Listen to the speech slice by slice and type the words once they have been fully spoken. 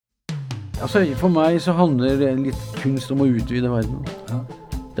Altså, for meg så handler litt kunst om å utvide verden. Ja.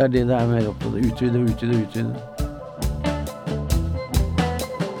 Det det mer opptatt av. Utvide.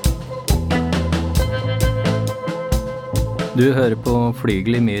 Du hører på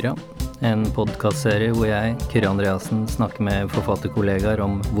Flygel i Myra, en podcastserie hvor jeg, Kyrre Andreassen, snakker med forfatterkollegaer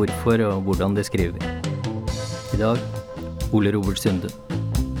om hvorfor og hvordan de skriver. I dag, Ole Robert Sunde.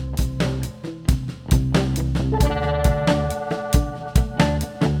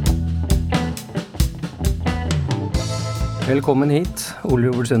 Velkommen hit, Ole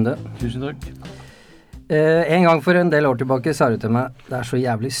Robert Sunde. Tusen takk. En gang for en del år tilbake sa du til meg, det så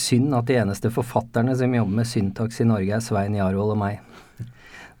jævlig synd at de eneste forfatterne som jobber med syntaks i Norge Svein Jarvold og meg.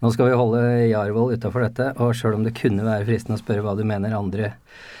 Nå skal vi holde Jarvold utenfor dette, og selv om det kunne være fristende å spørre hva du mener andre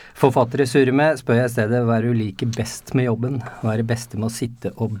forfattere surrer med, spør jeg i stedet hva du liker best med jobben, hva det beste med å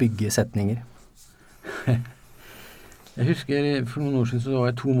sitte og bygge setninger. Jeg husker for noen år siden så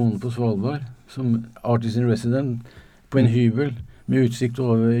var jeg 2 måneder på Svalbard som artist in resident på en hybel med utsikt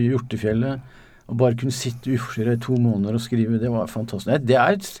over Hjortefjellet, og bare kunne sitte uforstyrret i 2 måneder og skrive, det var fantastisk.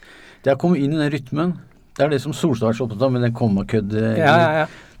 Det å komme inn i den rytmen, det det som Solstad er så opptatt av, med den kommakødd. Ja.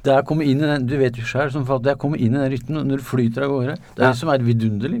 Det å komme inn i den, du vet jo selv, som det å komme inn i den rytmen når du flyter av gårde, det det som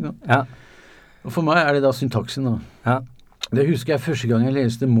vidunderlig. Ja. Og for meg det da syntaksen da. Ja. Det husker jeg første gang jeg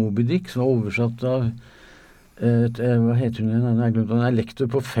leste Moby Dick, som var oversatt av hva heter hun? Hun lektor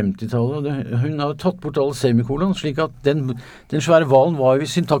på 50-tallet. Hun hadde tatt bort alle semikolon, slik at den svære valen var jo i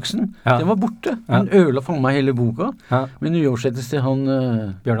syntaksen. Ja. Den var borte. Hun ødela for meg hele boka. Ja. Men nå oversettes til han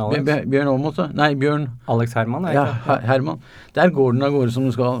Bjørn Aamodt. Nei, Bjørn Alex Herman. Ja, Herman. Der går den av gårde som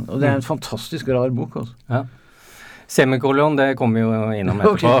den skal. Og det en fantastisk rar bok. Altså. Ja. Semikolon, det kommer jo innom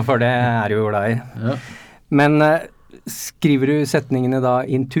etterpå, okay. For det jo glad i. Ja. Men skriver du setningene da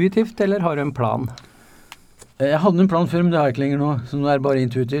intuitivt, eller har du en plan? Jeg hadde en plan før, men det har jeg ikke lenger nå, så nå det bare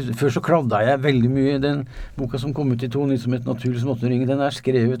intuitivt. Før så kravda jeg veldig mye. Den boka som kom ut i 2009 som et naturlig småtteringe, den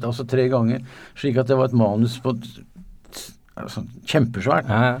skrevet altså 3 ganger, slik at det var et manus på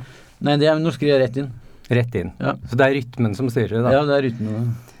kjempesvært. Ja. Nei, nå skriver jeg rett inn. Rett inn. Ja. Så det rytmen som styrer det da? Ja, det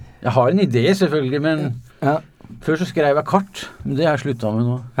rytmen. Jeg har en idé selvfølgelig, men før så skrev jeg kart, men det har jeg sluttet med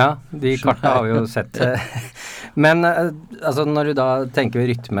nå. Ja, de kartene har vi jo sett. Men altså når du da tenker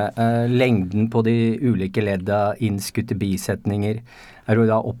rytme, lengden på de ulike ledda, innskutte bisetninger, du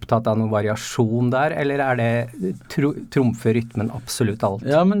da opptatt av noen variasjon der, eller det trumfer rytmen absolutt alt?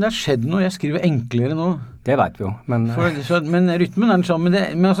 Ja, men det har skjedd noe. Jeg skriver enklere nå. Det vet vi jo, men... men rytmen den samme,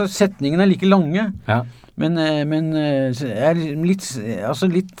 men altså setningen like lange. Ja. Men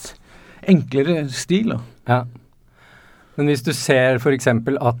litt enklere stil, da. Ja. Men hvis du ser for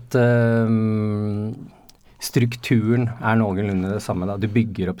eksempel at strukturen noenlunde det samme da, du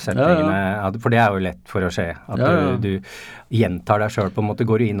bygger opp setningene, for det jo lett for å skje, at du gjentar deg selv på en måte,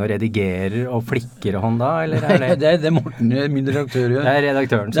 går du inn og redigerer og flikker og hånd da, eller Nei, det Morten, min redaktør, gjør. Det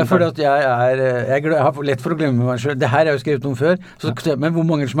redaktøren. Det fordi at jeg har lett for å glemme meg selv. Det her har jeg jo skrevet om før, men hvor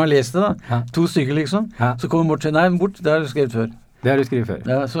mange som har lest det da? Ja. 2 stykker liksom. Ja. Så kommer Morten, nei, bort, det har du skrevet før. Det har du skrevet før.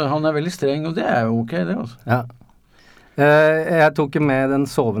 Ja, så han veldig streng, og det jo ok, det altså. Ja. Jeg tok jo med den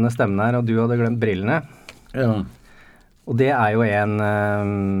sovende stemmen her, og du hadde glemt brillene. Ja. Og det jo en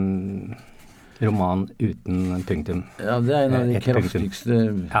roman uten punktum. Ja, det en av de kraftigste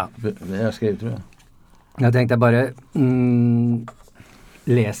jeg har skrevet, tror jeg. Jeg tenkte jeg bare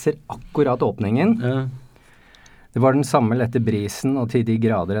leser akkurat åpningen. Ja. Det var den samme lette brisen, og til de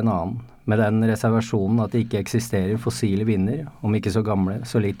grader en annen. Med den reservasjonen at det ikke eksisterer fossile vinder, om ikke så gamle,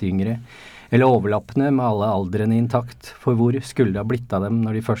 så litt yngre, eller overlappende med alle aldrene intakt, for hvor skulle det ha blitt av dem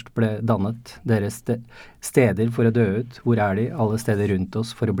når de først ble dannet, deres steder for å dø ut, hvor de alle steder rundt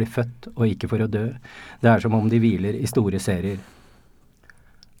oss for å bli født og ikke for å dø, det som om de hviler i store serier.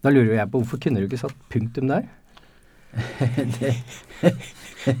 Da lurer jeg på, hvorfor kunne du ikke satt punktum der?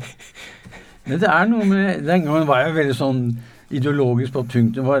 Men det noe med, den gangen var jeg veldig sånn ideologisk på at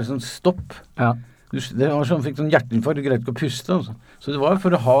punktum var sånn stopp. Ja. Det var sånn, fikk sånn hjerteinfarkt, du greide ikke å puste. Altså. Så det var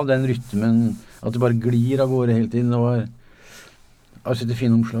for å ha den rytmen, at det bare glir av gårde hele tiden. Det var altså det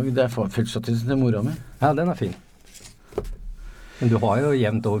fine omslag. Det fødselsattesten til mora mi. Ja, den fin. Men du har jo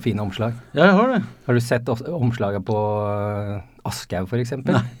jevnt over fine omslag. Ja, jeg har det. Har du sett omslaget på Aschehoug for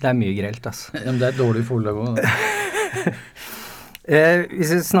eksempel? Nei. Det mye grelt, altså. Ja, men det dårlig forlag også.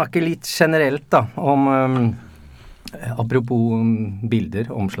 Hvis vi snakker litt generelt da, om apropos bilder,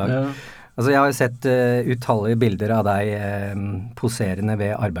 omslag. Ja. Altså, jeg har sett utallige bilder av deg poserende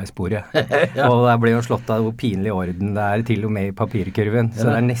ved arbeidsbordet. Ja. Og det blir jo slått av hvor pinlig orden det til og med i papirkurven. Så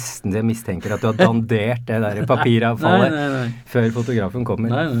det nesten jeg mistenker at du har dandert det der papiravfallet før fotografen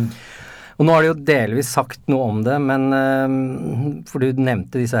kommer. Og nå har du jo delvis sagt noe om det, men for du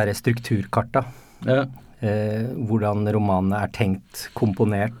nevnte disse her strukturkarta. Ja. Hvordan romanene er tenkt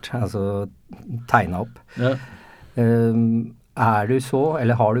komponert, altså tegnet opp. Ja. Er du så,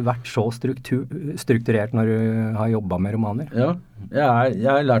 eller har du vært så strukturert når du har jobbet med romaner? Ja, jeg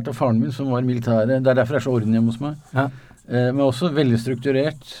har lært av faren min som var militære. Det er derfor det er så orden hjemme hos meg. Ja. Men også veldig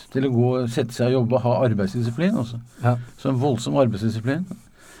strukturert til å gå, sette seg og jobbe og ha arbeidsdisiplin også. Ja. Så en voldsom arbeidsdisiplin.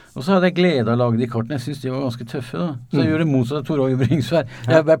 Og så hadde jeg glede av å lage de kartene. Jeg synes de var ganske tøffe da. Så jeg gjør det motsatt av Tor Åge Bringsværd.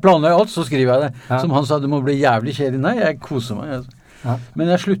 Jeg planlegger alt, så skriver jeg det. Ja. Som han sa, det må bli jævlig kjedelig. Nei, jeg koser meg. Altså. Ja.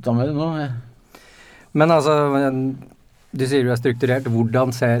 Men jeg sluttet med det nå. Men altså, du sier du er strukturert.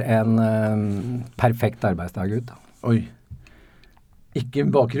 Hvordan ser en perfekt arbeidsdag ut da? Oi. Ikke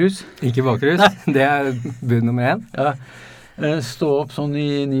bakrus. Ikke bakrus? Det er bunn nummer 1. Ja. Stå opp sånn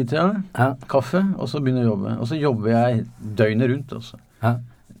i 9-tida, kaffe, og så begynne å jobbe. Og så jobber jeg døgnet rundt også. Ja.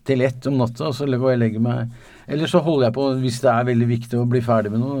 Til 1 om natta, og så går jeg og legger meg. Eller så holder jeg på hvis det er veldig viktig å bli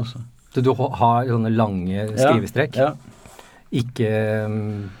ferdig med noe også. Så du har sånne lange skrivestrekk? Ja. Ikke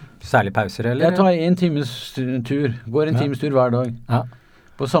særlig pauser, eller? Jeg tar 1 times tur. Går 1 times tur hver dag. Ja.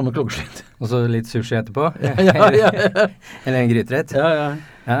 På samme klokkeslett. Og så litt sushi etterpå? Ja. Eller en gryterett?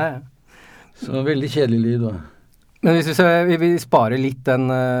 Ja. Så veldig kjedelig liv da. Men hvis vi vil spare litt den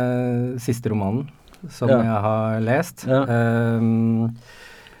siste romanen som jeg har lest,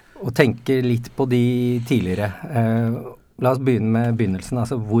 og tenke litt på de tidligere. La oss begynne med begynnelsen.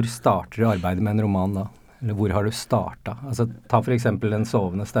 Altså, hvor starter du arbeidet med en roman da? Eller hvor har du startet? Altså, ta for eksempel Den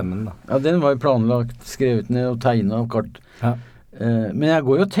sovende stemmen da. Ja, den var jo planlagt, skrevet ned og tegnet av kart. Ja. Men jeg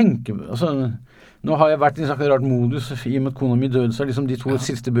går jo og tenker, altså, nå har jeg vært i en slags rart modus, i og med at kona mi døde, så liksom de 2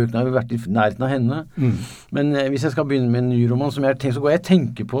 siste bøkene har jo vært i nærheten av henne. Men hvis jeg skal begynne med en ny roman som jeg har tenkt, så går jeg og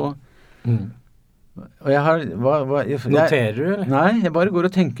tenker på, og jeg har, noterer du, eller? Nei, jeg bare går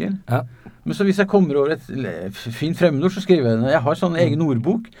og tenker. Ja. Men så hvis jeg kommer over et fint fremmedord, så skriver jeg det. Jeg har sånn egen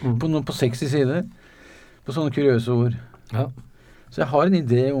ordbok på 60 sider, på sånne kuriøse ord. Ja. Så jeg har en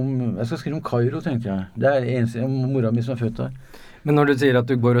idé om, jeg skal skrive om Kairo, tenker jeg. Det er eneste om mora mi som er født der. Men når du sier at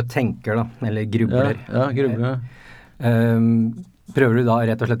du går og tenker da, eller grubler. Ja, grubler. Prøver du da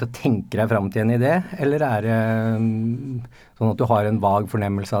rett og slett å tenke deg frem til en idé, eller er det sånn at du har en vag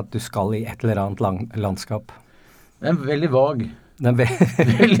fornemmelse at du skal i et eller annet landskap? Det er veldig vag. Det er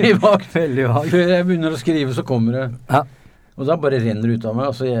veldig vag. Veldig vag. Før jeg begynner å skrive, så kommer det. Ja. Og da bare renner det ut av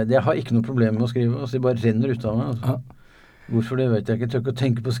meg. Altså, jeg har ikke noe problem med å skrive, altså, det bare renner ut av meg. Altså. Ja. Hvorfor det vet jeg ikke. Jeg tør ikke å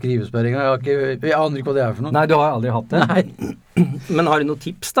tenke på skrivesperring. Jeg aner ikke hva det er for noe. Nei, du har aldri hatt det? Nei. Men har du noen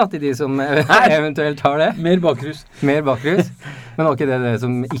tips da til de som eventuelt har det? Mer bakrus. Mer bakrus? Men var ikke det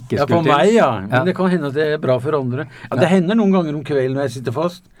som ikke skulle til? Ja, på meg, ja. Men det kan hende at det er bra for andre. Ja, det hender noen ganger om kvelden når jeg sitter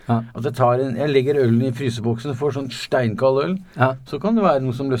fast, at jeg legger ølen i fryseboksen og får sånn steinkald øl. Ja. Så kan det være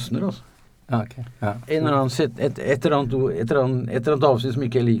noe som løsner, altså. Ja, ok. Ja. En eller annen et eller annet avsnitt som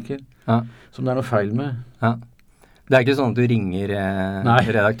ikke jeg liker. Ja. Som det er noe feil med. Ja. Det er ikke sånn at du ringer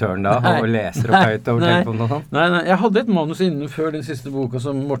redaktøren da og leser opp høyt over telefonen og sånn? Nei, jeg hadde et manus inne før den siste boka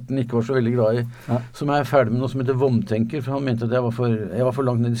som Morten ikke var så veldig glad i, som jeg er ferdig med noe som heter Vomtenker, for han mente at jeg var for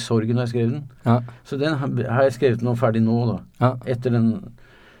langt ned i sorgen da jeg skrev den. Ja. Så den har jeg skrevet noe ferdig nå da, etter den,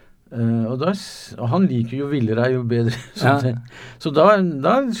 og han liker jo villere jo bedre, så da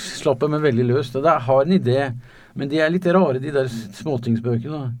slapp jeg meg veldig løst, og jeg har en idé, men de er litt rare, de der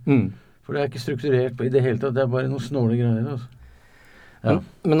småtingsbøkene da. For det er ikke strukturert på i det hele tatt, det er bare noen snåle greier. Altså. Ja.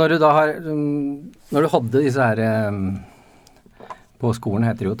 Men når du da når du hadde disse her, på skolen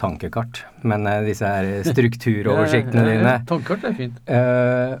heter det jo tankekart, men disse her strukturoversiktene dine. Tankekart er fint.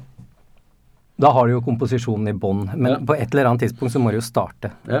 Da har du jo komposisjonen i bånd, men på et eller annet tidspunkt så må du jo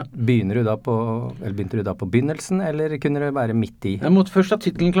starte. Ja. Begynte du da på begynnelsen, eller kunne det være midt i? Jeg måtte først ha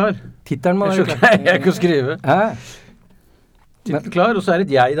titlen klar. Tittelen må være klar. Jeg kan skrive. Tittel klar, og så er det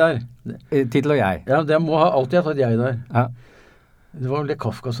et jeg der. Tittel og jeg. Ja, det må alltid ha tatt jeg der. Ja. Det var vel det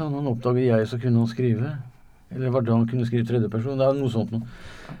Kafka sa, når han oppdaget jeg, så kunne han skrive. Eller var det han kunne skrive tredje person? Det er noe sånt noe.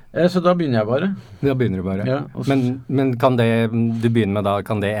 Så da begynner jeg bare. Da begynner du bare. Ja, men kan det du begynner med da,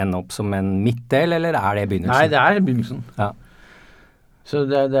 kan det ende opp som en midtdel, eller er det begynnelsen? Nei, det er begynnelsen. Ja. Så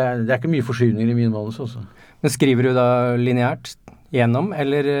det er ikke mye forskyvninger i min manus også. Men skriver du da lineært gjennom,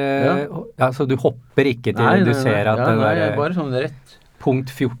 eller så du hopper ikke til du ser at den der bare sånn rett.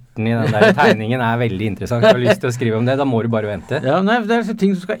 Punkt 14 i den der tegningen er veldig interessant. Du har lyst til å skrive om det, da må du bare vente. Ja, nei, det er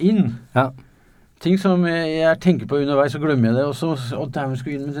ting som skal inn. Ja. Ting som jeg tenker på underveis, så glemmer jeg det, og der vi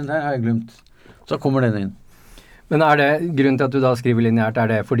skulle inn med den der har jeg glemt. Så kommer den inn. Men er det, grunnen til at du da skriver lineært, er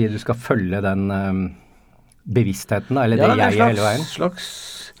det fordi du skal følge den bevisstheten da, eller det jeg hele veien? Ja, det er en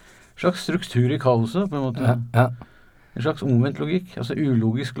slags struktur i kaoset, på en måte. Ja. en slags omvendt logikk, altså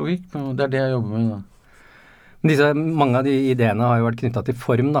ulogisk logikk, og det det jeg jobber med da. Mange av de ideene har jo vært knyttet til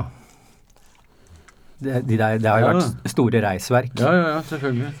form, da. Det har jo vært store reisverk. Ja,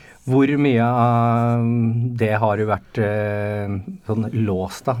 selvfølgelig. Hvor mye av det har du vært sånn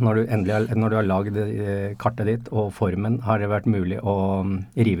låst da, når du har laget kartet ditt og formen, har det vært mulig å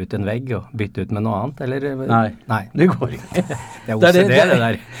rive ut en vegg og bytte ut med noe annet, eller? Nei, det går ikke. Det OCD, det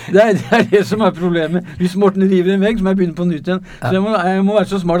der. Det er det som er problemet. Hvis Morten river en vegg, så må jeg begynne på nytt igjen. Så jeg må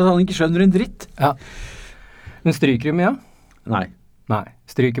være så smart at han ikke skjønner en dritt. Ja. Men stryker du mye? Nei.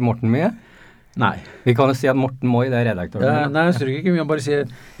 Stryker Morten mye? Nei. Vi kan jo si at Morten Moi, det redaktøren. Ja, nei, jeg stryker ikke mye. Jeg bare sier,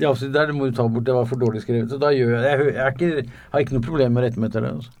 det avsnitt der, det må du ta bort, det var for dårlig skrevet. Så da gjør jeg har ikke noe problem med å rette meg etter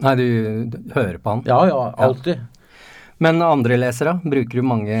det. Altså. Nei, du hører på han? Ja, alltid. Men andre lesere, bruker du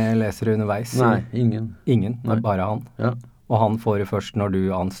mange lesere underveis? Nei, ingen. Ingen? Nei. Bare han? Ja. Og han får det først når du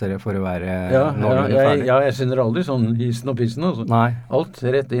anser det for å være ferdig? Ja, jeg sender aldri sånn hisen og pissen, altså. Nei. Alt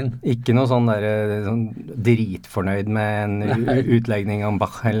rett inn. Ikke noe sånn dritfornøyd med en utlegning om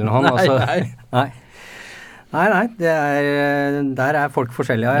Bach eller noe? Nei, der er folk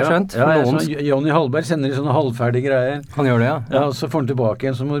forskjellige, har jeg skjønt. Ja, Johnny Hallberg sender i sånne halvferdige greier. Han gjør det, ja. Ja, og så får han tilbake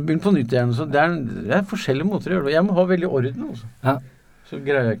igjen, så må du begynne på nytt igjen. Så det er forskjellige måter å gjøre det. Jeg må ha veldig orden, altså. Ja. Så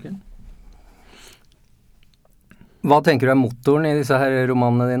greier jeg ikke. Hva tenker du er motoren i disse her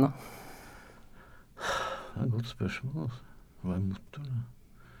romanene dine? Det er et godt spørsmål, altså. Hva er motoren?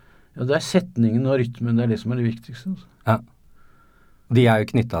 Ja, det er setningen og rytmen, det er det som er det viktigste, altså. Ja. De er jo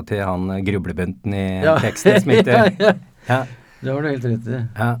knyttet til han grublebunten i teksten som ikke... Ja. Det har du helt rett i.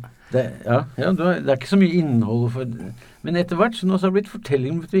 Ja. Det er ikke så mye innhold for... Men etter hvert så har det blitt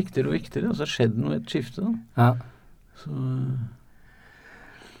fortellingen blitt viktigere og viktigere, og så har skjedd noe et skifte, da. Ja. Så...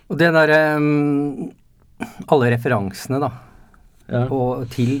 Og det der... alle referansene da, og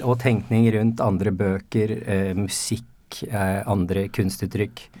tenkning rundt andre bøker, musikk, andre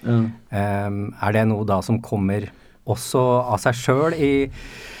kunstuttrykk. Er det noe da som kommer også av seg selv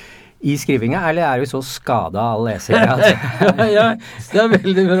i skrivinga, eller er du så skadet av lesere? Ja, det er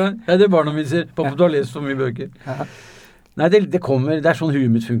veldig bra. Ja, det barna mine sier. Pappa, du har lest så mye bøker. Ja. Nei, det kommer, det er sånn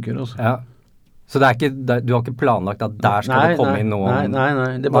huet mitt funker også. Ja. Så du har ikke planlagt at der skal det komme inn noe?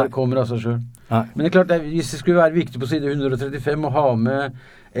 Nei, det bare kommer av seg selv. Nei. Men det er klart, hvis det skulle være viktig på side 135 å ha med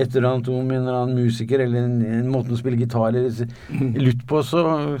et eller annet om en eller annen musiker eller en måte å spille gitar eller lytt på,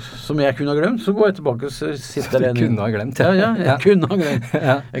 som jeg kunne ha glemt, så går jeg tilbake og sitter der. Du kunne ha glemt? Ja, jeg kunne ha glemt.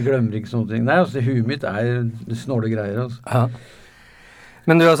 Jeg glemmer ikke sånne ting. Nei, altså, huet mitt er snåle greier, altså. Ja.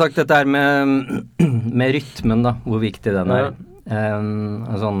 Men du har sagt dette her med rytmen da, hvor viktig den er.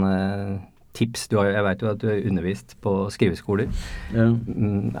 Sånn tips, jeg vet jo at du har undervist på skriveskoler,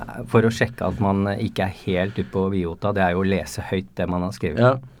 for å sjekke at man ikke er helt ute på biota, det er jo å lese høyt det man har skrevet.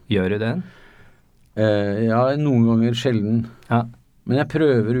 Ja. Gjør du det? Ja, noen ganger sjelden. Ja. Men jeg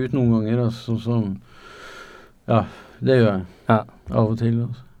prøver ut noen ganger, altså, ja, det gjør jeg. Ja. Av og til,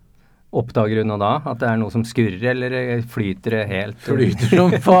 altså. Oppdager du noe da? At det er noe som skurrer, eller flyter det helt? Flyter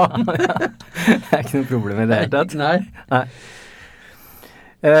som faen. Det er ikke noe problem i det hele tatt. Nei.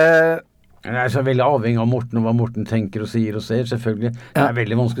 Jeg er så veldig avhengig av Morten og hva Morten tenker og sier og ser, selvfølgelig. Det er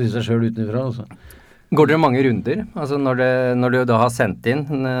veldig vanskelig å si seg selv utenfra, altså. Går dere mange runder? Altså når du da har sendt inn?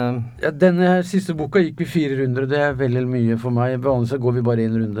 Ja, denne siste boka gikk vi 4 runder, det er veldig mye for meg. Vanligvis går vi bare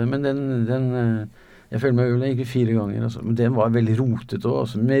 1 runde, men den jeg føler meg den gikk vi 4 ganger, altså. Men den var veldig rotet også,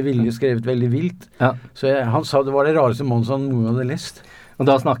 altså. Med vilje skrevet veldig vilt. Ja. Så han sa det var det rareste manus han noen hadde lest. Og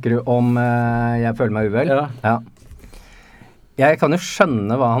da snakker du om Jeg føler meg uvel? Ja. Jeg kan jo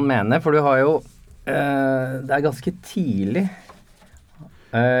skjønne hva han mener, for du har jo det er ganske tidlig.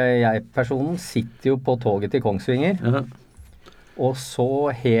 Jeg-personen sitter jo på toget til Kongsvinger, og så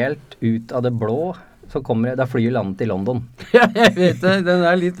helt ut av det blå så da flyr landet til London. Ja, jeg vet det. Den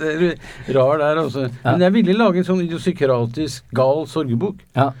er litt rar der også. Ja. Men jeg ville lage en sånn idiosynkratisk gal sorgebok.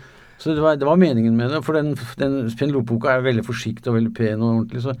 Ja. Så det var meningen med det, for den Penelope-boka er veldig forsiktig og veldig pen og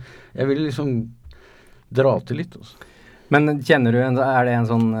ordentlig, så jeg ville liksom dra til litt også. Men kjenner du, er det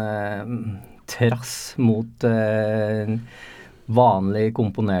en sånn trass mot vanlig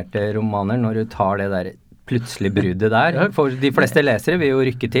komponerte romaner når du tar det der plutselig bruddet der? For de fleste lesere vil jo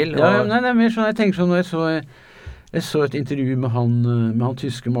rykke til. Ja, nei, det er mer sånn, jeg tenker sånn, når jeg så et intervju med han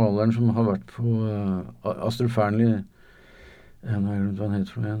tyske maleren som har vært på Astrup Fearnley, nå har jeg glemt hva han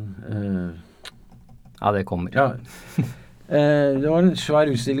heter for igjen. Ja, det kommer. Ja. Det var en svær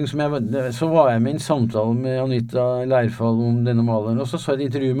utstilling så var jeg med i en samtale med Anita Leirfall om denne maleren, og så jeg et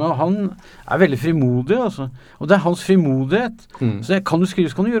intervju med han er veldig frimodig, altså. Og det er hans frimodighet. Så kan du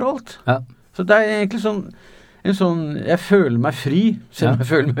skrive, så kan du gjøre alt. Ja. Så det er egentlig sånn, en sånn, jeg føler meg fri, selv om jeg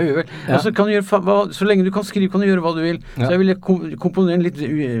føler meg uvel. Altså, kan du gjøre, så lenge du kan skrive, kan du gjøre hva du vil. Så jeg ville komponere en litt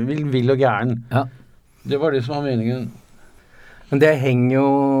vill og gæren. Ja. Det var det som var meningen. Men det henger jo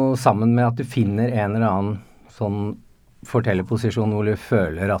sammen med at du finner en eller annen sånn fortellerposisjon hvor du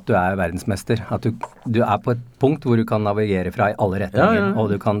føler at du er verdensmester. At du er på et punkt hvor du kan navigere fra i alle retninger, og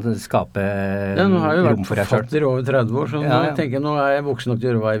du kan skape nå har jeg jo vært forfatter over 30 år, så jeg tenker nå er jeg voksen nok til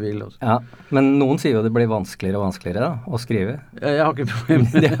å gjøre hva jeg vil. Altså. Ja, men noen sier jo det blir vanskeligere og vanskeligere da, å skrive. Jeg har ikke problem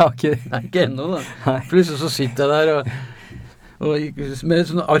med det. Nei, ikke ennå da. Plutselig så sitter jeg der og med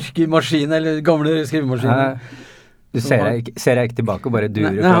sånne ark i maskinen, eller gamle skrivemaskiner. Du ser jeg ikke tilbake og bare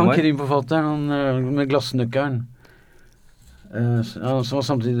durer fremover? Nei, han krimforfatteren, han med glassnøkkeren. Som var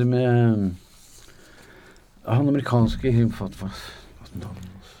samtidig med han amerikanske krimforfatteren.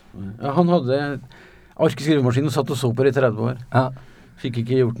 Han hadde ark i skrivemaskinen og satt og så på det i 30 år. Fikk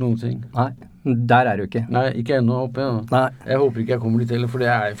ikke gjort noen ting. Nei, der er du ikke. Nei, ikke ennå oppe. Ja. Jeg håper ikke jeg kommer dit heller, for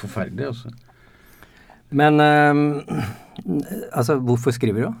det er forferdelig altså. Men altså, hvorfor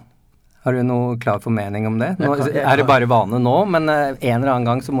skriver du? Har du noe klar formening om det? Er det bare vane nå, men en eller annen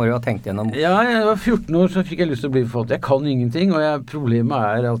gang så må du jo ha tenkt gjennom. Ja, jeg var 14 år, så fikk jeg lyst til å bli forfatter. Jeg kan ingenting, og problemet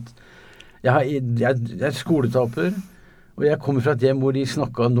er at jeg er skoletaper, og jeg kommer fra et hjem hvor de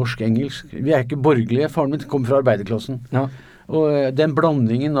snakket norsk-engelsk. Vi er ikke borgerlige, faren min kommer fra arbeiderklassen. Ja. Og den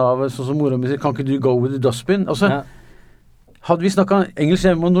blandingen av, sånn som mora mi sier, kan ikke du go with the dustbin? Altså, hadde vi snakket engelsk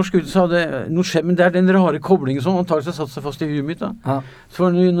hjemme og norsk ute, så hadde noe skjedd, men det er den rare koblingen som antagelig har satt seg fast i huet mitt da. Ja. For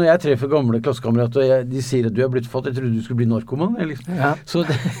når jeg treffer gamle klassekamerater, og de sier at du er blitt fått, jeg trodde du skulle bli narkoman, liksom. Ja. Så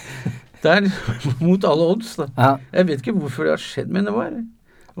det er mot alle odds da. Ja. Jeg vet ikke hvorfor det har skjedd, men det var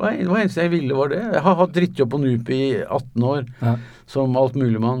eneste jeg ville var det. Jeg har hatt drittjobb på NUP i 18 år, som alt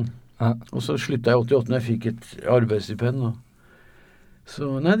mulig mann. Ja. Og så sluttet jeg i 88 når jeg fikk et arbeidsstipend. Så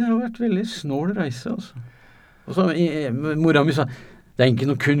nei, det har vært veldig snål reise, altså. Og så mora mi sa, det er ikke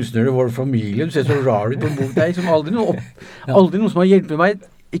noen kunstner i vår familie, du ser så rar ut på en bok, det er liksom aldri noe som har hjulpet meg,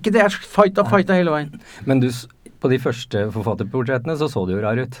 ikke det er fighta hele veien. Men på de første forfatterportrettene så du jo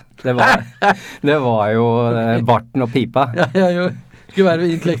rar ut. Det var jo barten og pipa. Ja, skulle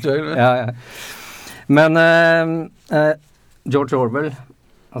være intellektuell. Ja. Men George Orwell,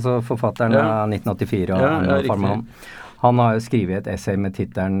 altså forfatteren av 1984 og Farman, han har jo skrivet et essay med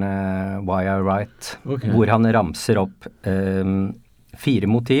titelen Why I Write, hvor han ramser opp 4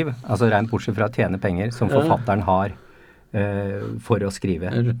 motiv, altså rent bortsett fra å tjene penger, som forfatteren har for å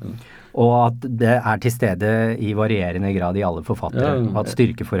skrive. Og at det er til stede i varierende grad i alle forfattere, at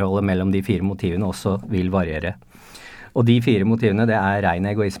styrkeforholdet mellom de 4 motivene også vil variere. Og de 4 motivene, det er ren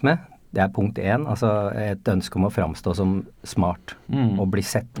egoisme. Det er punkt 1, altså et ønske om å framstå som smart og bli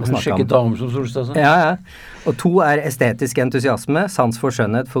sett og snakket om. Sjekke damer som stort altså. Ja. Og 2 er estetisk entusiasme, sans for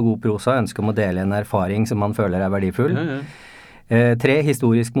skjønnhet, for god prosa, ønske om å dele en erfaring som man føler er verdifull. 3,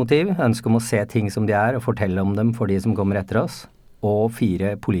 historisk motiv, ønske om å se ting som de er og fortelle om dem for de som kommer etter oss. Og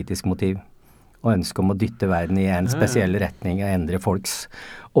 4, politisk motiv, og ønske om å dytte verden i en spesiell retning og endre folks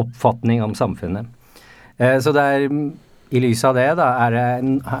oppfatning om samfunnet. Så det er... I lys av det da, er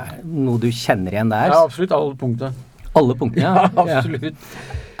det noe du kjenner igjen der? Ja, absolutt, alle punktene. Alle punktene? Ja, absolutt.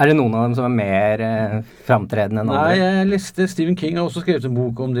 Ja. Er det noen av dem som er mer fremtredende enn andre? Nei, jeg leste Stephen King har også skrevet en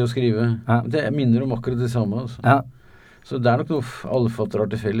bok om det å skrive. Ja. Det minner om akkurat det samme. Altså. Ja. Så det er nok noe alle fatter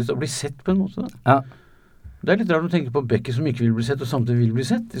har til felles, å bli sett på en måte. Da. Ja. Det er litt rart å tenke på Becky som ikke vil bli sett, og samtidig vil bli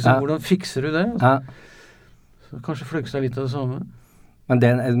sett. Liksom, hvordan fikser du det? Altså? Ja. Så kanskje Fløgstad litt av det samme. Men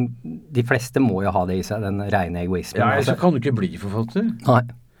de fleste må jo ha det i seg, den rene egoismen. Ja, så kan du ikke bli forfatter. Nei.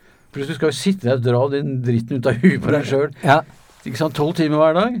 Plutselig skal du sitte der og dra den dritten ut av huet på deg selv. Ja. Ikke sant, 12 timer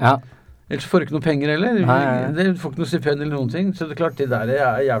hver dag. Ja. Ellers får du ikke noe penger heller. Du får ikke noe stipend eller noen ting. Så det er klart, det der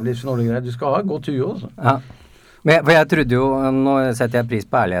er jævlig snåle greier. Du skal ha godt hue også. Ja. For jeg trodde jo, nå setter jeg pris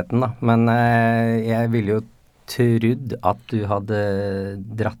på ærligheten da, men jeg ville jo trodd at du hadde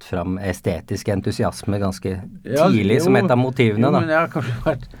dratt fram estetisk entusiasme ganske tidlig som et av motivene da. Jo, men jeg har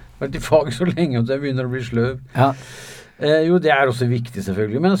kanskje vært i fag så lenge at jeg begynner å bli sløv. Ja. Jo, det er også viktig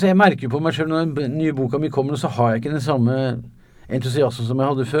selvfølgelig, men altså, jeg merker jo på meg selv når den nye boka mi kommer, så har jeg ikke den samme entusiasme som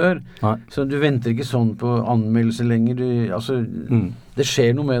jeg hadde før. Nei. Så du venter ikke sånn på anmeldelse lenger. Det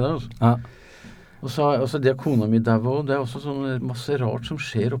skjer noe med det. Altså. Ja. Og så altså, det kona mi der var, det er også sånn masse rart som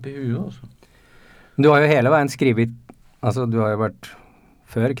skjer oppi huet. Altså. Du har jo hele veien skrivet, altså du har jo vært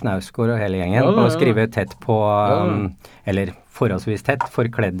før Knausgård og hele gjengen på å skrive tett på, eller forholdsvis tett,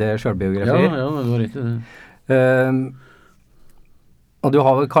 forkledde selvbiografier. Ja, det var riktig det. Og du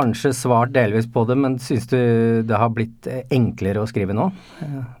har vel kanskje svart delvis på det, men synes du det har blitt enklere å skrive nå?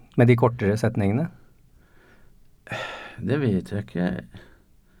 Med de kortere setningene? Det vet jeg ikke.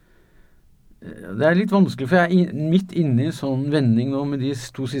 Det er litt vanskelig, for jeg er midt inne i en sånn vending nå med de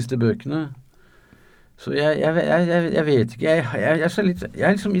 2 siste bøkene. Så jeg vet ikke, jeg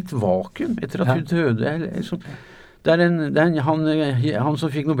er liksom i et vakuum etter at hun døde. Det er han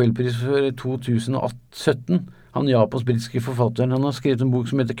som fikk Nobelpris for 2017, han japansk-britiske forfatteren, han har skrevet en bok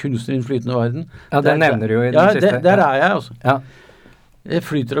som heter Kunstner i den flytende verden. Ja, det nevner du jo i den siste. Der er jeg, altså. Ja. Jeg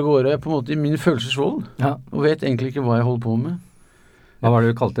flyter av gårde, på en måte i min følelsesvold, og vet egentlig ikke hva jeg holder på med. Hva var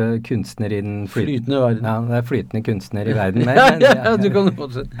det du kalte kunstner i den flytende verden? Ja, det er flytende kunstner i verden. Ja, du kan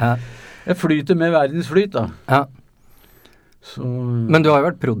godt si. Jeg flyter med verdens flyt, da. Ja. Så... Men du har jo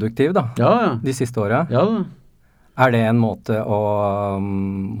vært produktiv, da, de siste åra. Ja, da. Er det en måte å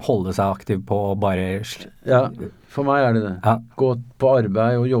holde seg aktiv på og bare... Ja, for meg er det det. Ja. Gå på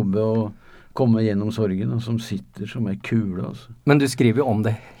arbeid og jobbe og komme gjennom sorgen, og som sitter som en kule, altså. Men du skriver jo om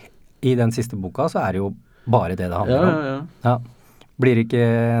det. I den siste boka så er det jo bare det handler om. Ja. Blir det ikke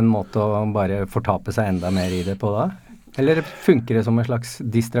en måte å bare fortape seg enda mer i det på da? Eller funker det som en slags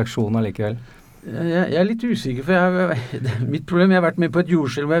distraksjon allikevel? Jeg er litt usikker, for mitt problem, jeg har vært med på et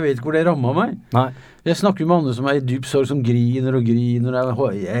jordskjelv, og jeg vet ikke hvor det rammet meg. Nei. Jeg snakker med andre som er i dyp sorg, som griner og griner,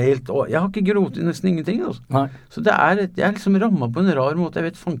 jeg har ikke grått i nesten ingenting, altså. Nei. Så jeg er liksom rammet på en rar måte,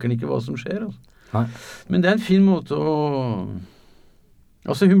 jeg vet fanken ikke hva som skjer, altså. Nei. Men det er en fin måte å...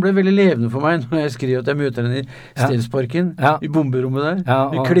 Altså, hun ble veldig levende for meg når jeg skriver at jeg møter henne i Stedsparken, i bomberommet der,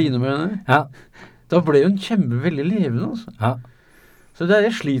 vi kliner med henne. Ja. Da ble hun veldig levende, altså. Ja. Så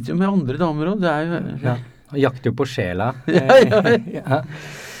jeg sliter jo med andre damer også, det er jo... Og jakter jo på sjela. Ja.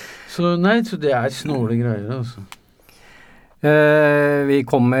 Så det er snåle greier, altså. Vi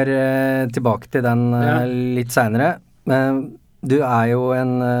kommer tilbake til den litt senere. Du er jo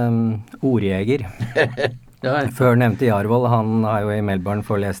en ordjeger. Før nevnte Jarvold, han har jo i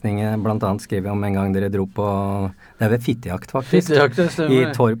Melbourne-forelesningen blant annet skrevet om en gang dere dro på, det er ved fittejakt faktisk, Fittejakt, det stemmer.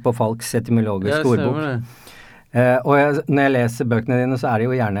 I Torp og Falks etymologisk ordbok. Og når jeg leser bøkene dine, så er det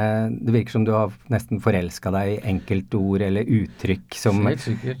jo gjerne, det virker som du har nesten forelsket deg i enkeltord eller uttrykk som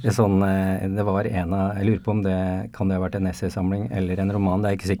sånn, det var jeg lurer på om det kan det ha vært en essaysamling eller en roman, det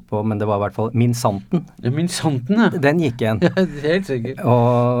er jeg ikke sikker på, men det var i hvert fall Min Santen. Ja, Min Santen, ja. Den gikk igjen. Ja, helt sikkert.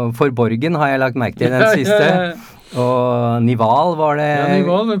 Og For Borgen har jeg lagt merke til den siste. Og Nival var det. Ja,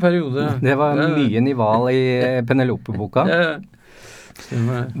 Nival med periode. Det var mye Nival i Penelope-boka. Ja.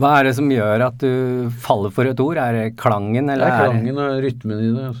 Hva er det som gjør at du faller for et ord? Er det klangen? Eller det er klangen og rytmen i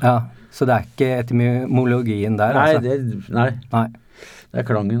det. Altså. Ja, så det er ikke etymologien der? Nei, altså. Nei. Det er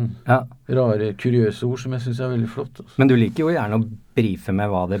klangen. Ja. Rare, kuriøse ord som jeg synes er veldig flott. Altså. Men du liker jo gjerne å brife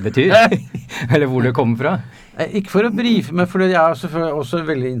med hva det betyr? Eller hvor det kommer fra? Ikke for å brife med, for jeg er også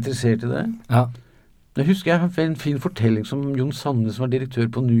veldig interessert i det. Ja. Jeg husker jeg har en fin fortelling som Jon Sande, som var direktør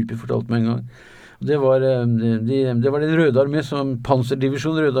på NUPI, fortalte meg en gang. Det var den Røde Armé,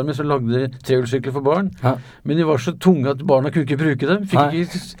 Panserdivisjon Røde Armé, som lagde trehjulssykler for barn. Ja. Men de var så tunge at barna kunne ikke bruke dem.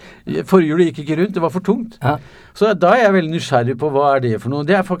 Forhjulet gikk ikke rundt, det var for tungt. Ja. Så da er jeg veldig nysgjerrig på hva er det for noe.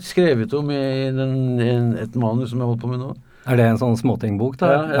 Det er faktisk skrevet om i et manus som jeg holder på med nå. Er det en sånn småtingbok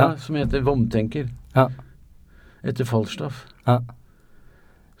da? Ja, som heter Vomtenker. Ja. Etter Falstaff. Ja.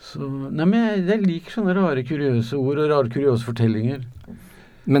 Så, men jeg liker sånne rare, kuriøse ord og rare, kuriøse fortellinger.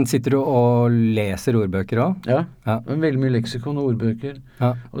 Men sitter du og leser ordbøker også? Ja. Veldig mye leksikon og ordbøker.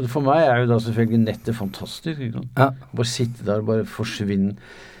 Ja. Og for meg er jo da selvfølgelig nettet fantastisk. Ikke sant? Ja. Bare sitte der og bare forsvinne.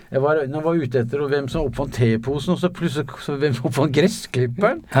 Jeg var ute etter hvem som oppfant teposen, og så plutselig hvem som oppfant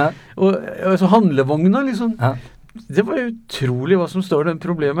gressklipperen. Ja. Og så handlevogna, liksom. Ja. Det var utrolig hva som står der.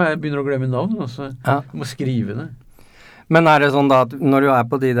 Problemet er jeg begynner å glemme navn. Altså. Ja. Jeg må skrive det. Men er det sånn da at når du er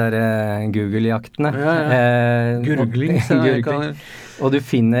på de der Google-jaktene Gurgling, og du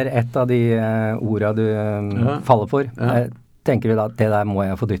finner et av de orda du faller for, tenker du da at det der må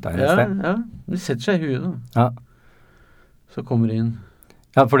jeg få dyttet inn et sted? Ja, det setter seg i huet da. Ja. Så kommer det inn.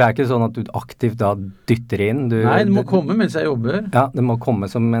 Ja, for det er ikke sånn at du aktivt da dytter inn? Nei, det må komme mens jeg jobber. Ja, det må komme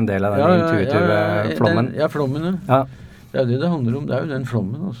som en del av den intuitive flommen. Flommen, ja. Det er det handler om, det er jo den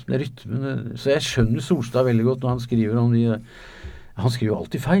flommen, altså. Det er rytmen. Så jeg skjønner Solstad veldig godt når han skriver om de... Han skriver jo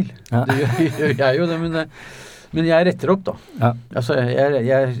alltid feil. Ja. Det gjør jeg jo det, men jeg retter opp da. Ja. Altså,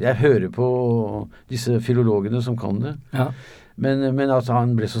 jeg hører på disse filologene som kan det. Ja. Men at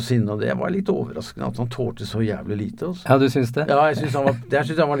han ble så sinnet, det var litt overraskende at han tålte så jævlig lite. Altså. Ja, du syns det? Ja, jeg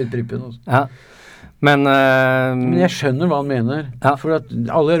synes han var litt prippen. Altså. Ja. Men jeg skjønner hva han mener. Ja. For at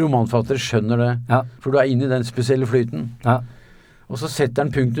alle romanfattere skjønner det. Ja. For du er inne i den spesielle flyten. Ja. Og så setter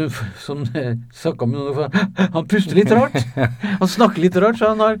han punktum som snakket med noen. Han puster litt rart. Han snakker litt rart,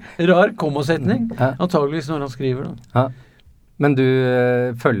 så han har rar kommasetning. Ja. Antageligvis når han skriver da. Ja. Men du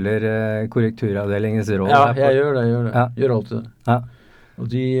følger korrekturavdelingens råd? Ja, jeg gjør det. Ja. Gjør alltid det. Ja. Og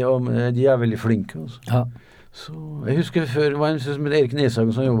de veldig flinke, altså. Ja. Så, jeg husker før, det var en som het Erik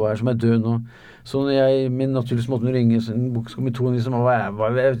Neshagen som jobbet her, som død nå. Så når jeg med naturligvis måtte ringe en bok som kom i 92, som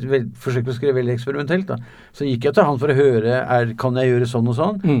forsøkte å skrive veldig eksperimentelt da, så gikk jeg til han for å høre, kan jeg gjøre sånn og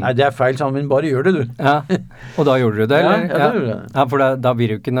sånn? Nei, det feil, sa han, men bare gjør det, du. Ja, og da gjorde du det, eller? Ja, da gjorde jeg det. Ja, for da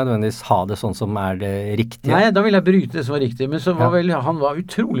vil du ikke nødvendigvis ha det sånn som det riktige. Nei, da ville jeg bryte det som var riktig, men så han var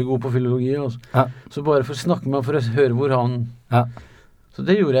utrolig god på filologi, altså. Ja. Så bare for å snakke med han, for å høre hvor han... Ja. Så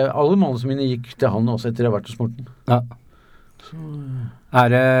det gjorde jeg. Alle manus mine gikk til han også, etter jeg har vært hos Morten. Ja. Så...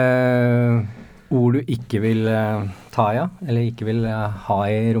 det ord du ikke vil ta i, eller ikke vil ha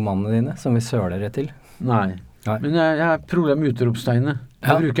i romanene dine, som vi søler det til? Nei. Men jeg har problem med utropstegnet.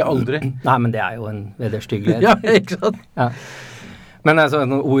 Det bruker jeg aldri. Nei, men det jo en vederstyggelighet. Ja, ikke sant? Ja. Men altså,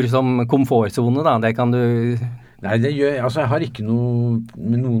 noen ord som komfortzone da, det kan du... Nei, det gjør jeg. Altså, jeg har ikke noe,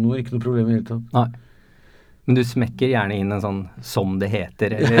 med noen ord, ikke noe problem i det hele tatt. Nei. Men du smekker gjerne inn en sånn som det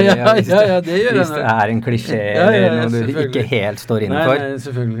heter, eller det gjør jeg. Hvis det en klisjé, eller noe du ikke helt står inne for. Nei,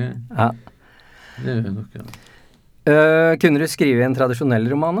 selvfølgelig. Ja. Det gjør jeg nok, ja. Kunne du skrive en tradisjonell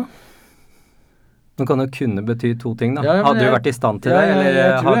roman da? Nå kan jo kunne bety to ting da. Hadde du vært i stand til det,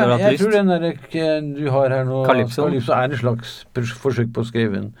 eller hadde du hatt lyst? Jeg tror den der du har her nå, Calypso en slags forsøk på å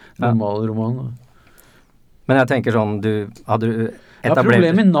skrive en normal roman da. Men jeg tenker sånn, hadde du etablert... Ja,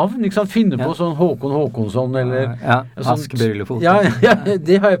 problemet med navn, ikke sant? Finne på sånn Håkon Håkonsson, eller... Ja, Ask Brylefot. Ja,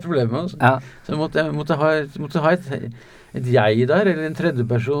 det har jeg problemet med, altså. Ja. Så jeg måtte ha et jeg der, eller en tredje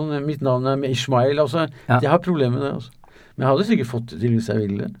person. Mitt navn Ishmael, altså. Jeg har problemer med det, altså. Men jeg hadde sikkert fått det til hvis jeg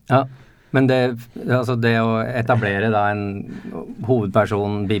ville. Ja, men det å etablere da en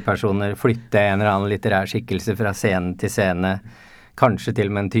hovedperson, bipersoner, flytte en eller annen litterær skikkelse fra scene til scene, kanskje til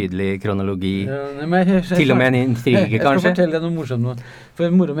og med en tydelig kronologi, til og med en intrige, kanskje. Jeg skal fortelle deg noe morsomt nå.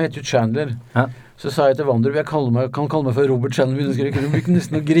 For mora mi heter jo Chandler. Ja. Så sa jeg til Vandrup, jeg kan kalle meg for Robert Chandler, men jeg kunne bruke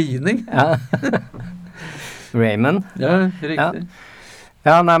nesten noe grining. Ja. Raymond. Ja, riktig.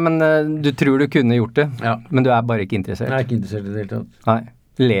 Ja, nei, men du tror du kunne gjort det, men du bare ikke interessert. Jeg ikke interessert i det hele tatt. Nei.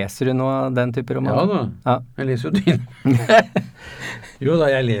 Leser du noe av den type roman? Ja da, jeg leser jo din. Jo da,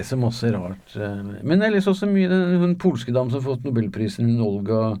 jeg leser masse rart. Men jeg leser også mye den polske dame som har fått Nobelprisen,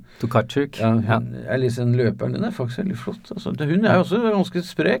 Olga Tokarczuk. Jeg leser den løperen, den faktisk veldig flott. Altså, hun jo også ganske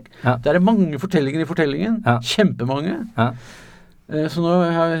sprek. Det mange fortellinger i fortellingen, kjempemange. Så nå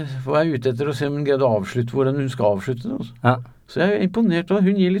var jeg ute etter å se om hun greide å avslutte hvordan hun skal avslutte det. Altså. Så jeg imponert av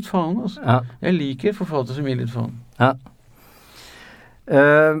hun gir litt faen. Altså. Jeg liker forfattere som gir litt faen. Ja.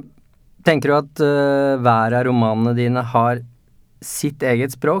 Tenker du at hver av romanene dine har sitt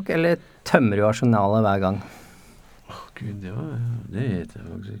eget språk, eller tømmer du arsenalet hver gang? Gud, det vet jeg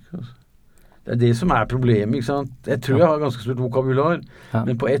faktisk ikke, altså. Det det som problemet, ikke sant? Jeg tror jeg har ganske stort vokabular,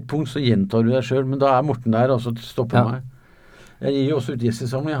 men på et punkt så gjentar du deg selv, men da Morten der, altså, stopper meg. Jeg gir jo også ut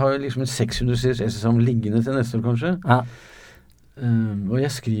essaysamling, jeg har jo liksom en 600 siders essaysamling liggende til neste år, kanskje. Og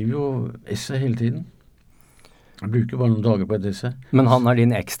jeg skriver jo essay hele tiden. Jeg bruker bare noen dager på et essay. Men han har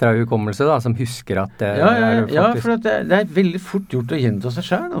din ekstra hukommelse da, som husker at det faktisk... Ja, for det veldig fort gjort å gjenta seg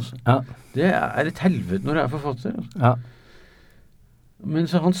selv, altså. Det et helvete når jeg forfatter, altså. Men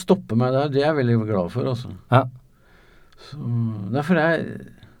så han stopper meg der, det jeg veldig glad for, altså. Så, derfor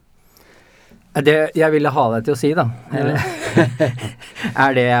det jeg ville ha deg til å si da, eller,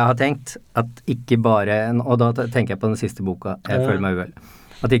 det jeg har tenkt, at ikke bare, og da tenker jeg på den siste boka, jeg føler meg uvel,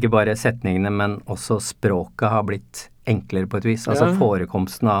 at ikke bare setningene, men også språket har blitt enklere på et vis. Altså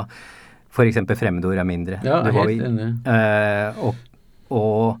forekomsten av for eksempel fremmedord mindre. Ja, helt enig.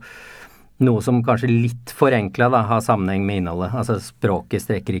 Og noe som kanskje litt forenklet da, har sammenheng med innholdet. Altså språket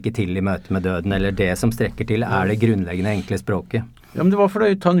strekker ikke til i møte med døden, eller det som strekker til det grunnleggende enkle språket. Ja, men det var for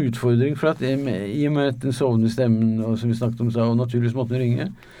å ta en utfordring, for at i og med den sovende stemmen, og som vi snakket om, og naturligvis måten å ringe,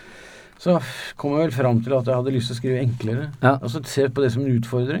 så kom jeg vel frem til at jeg hadde lyst til å skrive enklere. Altså se på det som en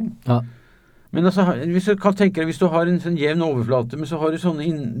utfordring. Men altså, hvis du kan tenke deg, hvis du har en sånn jevn overflate, men så har du sånne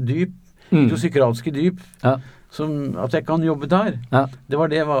dyp, psykiatriske dyp, som at jeg kan jobbe der. Det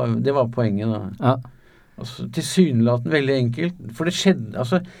var poenget da. Altså, tilsynelatende veldig enkelt, for det skjedde,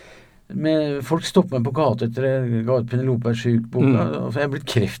 altså, folk stopper meg på gata etter jeg ga ut Penelope syk boka, for jeg er blitt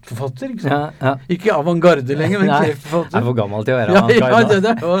kreftforfatter, ikke sant? Ikke avantgarde lenger, men kreftforfatter. Jeg for gammel til å være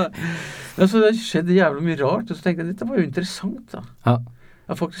avantgarde. Så det skjedde jævlig mye rart, og så tenkte jeg, dette var jo interessant da.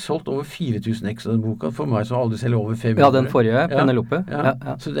 Jeg har faktisk solgt over 4000 ekstra den boka, for meg som aldri selger over 500. Ja, den forrige, Penelope.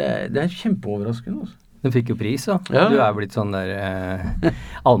 Så det kjempeoverraskende, altså. Den fikk jo pris, da. Du blitt sånn der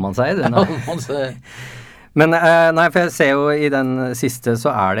allmannseid. Allmannseid. Men nei, for jeg ser jo i den siste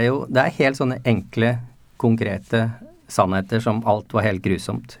så det helt sånne enkle, konkrete sannheter som alt var helt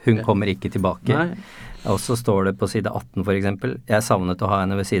grusomt. Hun kommer ikke tilbake. Og så står det på side 18 for eksempel, jeg savnet å ha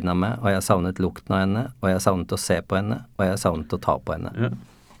henne ved siden av meg, og jeg savnet lukten av henne, og jeg savnet å se på henne, og jeg savnet å ta på henne. Ja.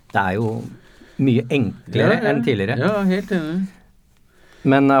 Det er jo mye enklere enn tidligere. Ja, helt enig.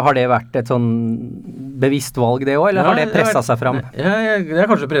 Men har det vært et sånn bevisst valg det også, eller har det presset seg fram? Ja, det har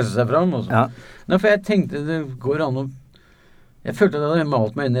kanskje presset seg fram også. Ja. Nei, for jeg tenkte det går an å... Jeg følte at jeg hadde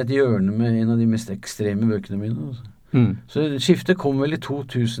malt meg inn i et hjørne med en av de mest ekstreme bøkene mine. Altså. Så skiftet kom vel i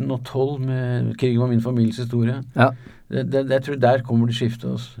 2012 med Krigen var min families historie. Ja. Jeg tror der kommer det skiftet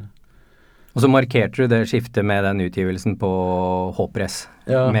også. Og så markerte du det skiftet med den utgivelsen på Håpress,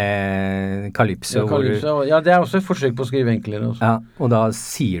 med Calypso. Ja, det er også et forsøk på å skrive enklere også. Ja, og da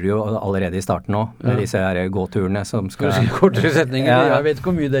sier du jo allerede i starten nå, med disse her gåturene som skal... Skal kortere setninger, jeg vet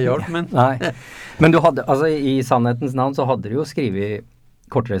ikke hvor mye det hjalp, men... Nei, men du hadde, altså i sannhetens navn så hadde du jo skrivet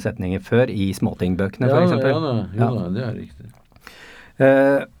kortere setninger før i småtingbøkene, for eksempel. Ja, det er riktig.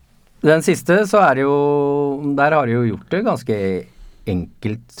 Den siste, så er det jo, der har du jo gjort det ganske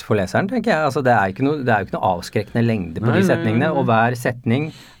enkelt for leseren, tenker jeg. Altså, det er jo ikke noe avskrekkende lengde på de setningene, og hver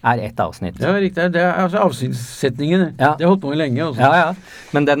setning er ett avsnitt. Ja, riktig. Det er altså avsnittssetningen. Det har holdt på lenge også. Ja.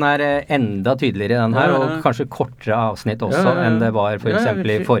 Men den er enda tydeligere, den her, og kanskje kortere avsnitt også enn det var for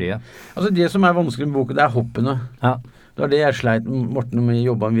eksempel i forrige. Altså, det som er vanskelig med boken, det er hoppene. Ja. Det var det jeg sleit, Morten og jeg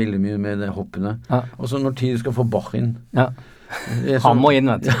jobbet veldig mye med det hoppene. Ja. Og så når tid skal få Bach inn. Ja. Han må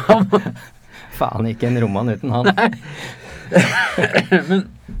inn, vet du. Faen, ikke en roman uten han. Men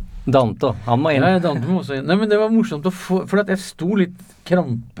Dante, han må inn. Ja, Dante må også inn. Nei, men det var morsomt å få, for at jeg sto litt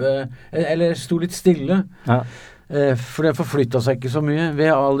eller sto litt stille. Ja. For det forflyttet seg ikke så mye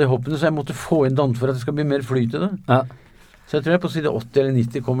ved alle de hoppene, så jeg måtte få inn Dante for at det skal bli mer flyt i det. Ja. Så jeg tror jeg på side 80 eller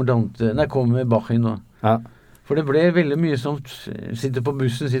 90 kommer Bach inn nå. Ja. For det ble veldig mye som sitter på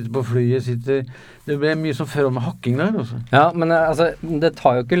bussen, sitter på flyet, det ble mye som fører med hakking der også. Ja, men altså, det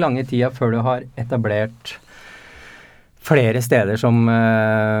tar jo ikke lange tida før du har etablert flere steder som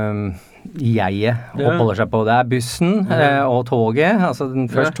jeget oppholder seg på. Det er bussen og toget, altså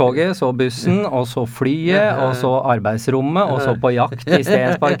først toget, så bussen, og så flyet, og så arbeidsrommet, og så på jakt i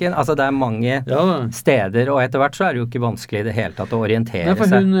Stensparken. Altså det er mange steder, og etter hvert så er det jo ikke vanskelig i det hele tatt å orientere seg. For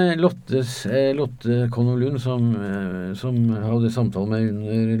hun, Lotte Konolund, som hadde samtale med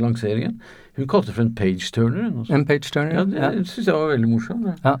under lanseringen, hun kalte det for en page-turner. En page-turner, ja. Det synes jeg var veldig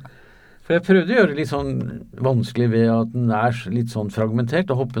morsomt. Ja. For jeg prøvde å gjøre det litt sånn vanskelig ved at den er litt sånn fragmentert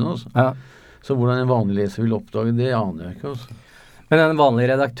og hoppende også. Ja. Så hvordan en vanlig leser vil oppdage, det aner jeg ikke også. Men en vanlig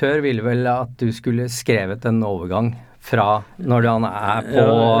redaktør ville vel at du skulle skrevet en overgang fra når han er på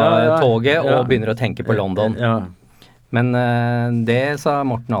toget og begynner å tenke på London. Ja. Men det sa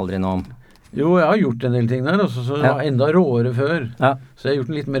Morten aldri noe om. Jo, jeg har gjort en del ting der også, så det var enda råere før. Ja. Så jeg har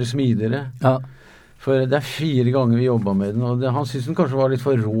gjort den litt mer smidigere. Ja. For det er 4 ganger vi jobbet med den, og han synes den kanskje var litt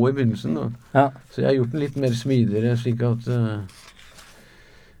for rå i begynnelsen. Ja. Så jeg har gjort den litt mer smidigere, slik at...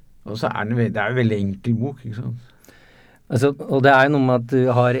 og så er det er jo veldig enkel bok, ikke sant? Altså, og det er jo noe med at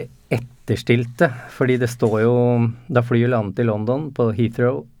du har etterstilt det, fordi det står jo... Da flyet landet i London på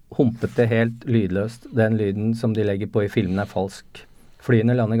Heathrow, humpet det helt lydløst. Den lyden som de legger på i filmen er falsk.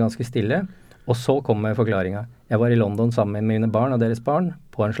 Flyene lander ganske stille, og så kommer forklaringen. Jeg var i London sammen med mine barn og deres barn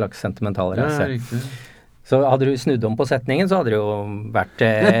på en slags sentimental reise. Ja, så hadde du snudd om på setningen, så hadde det jo vært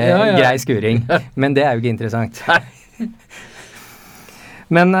grei skuring. Men det er jo ikke interessant.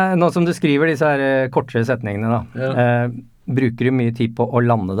 Men nå som du skriver disse her kortere setningene da, bruker du mye tid på å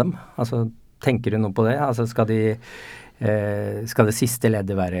lande dem? Altså, tenker du noe på det? Altså, skal det siste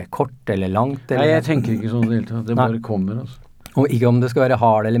leddet være kort eller langt? Eller? Nei, jeg tenker ikke sånn det hele tatt. Det bare kommer, altså. Og ikke om det skal være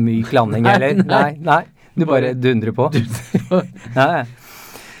hard eller myk landing, eller? Nei. Du bare dundrer på. Ja.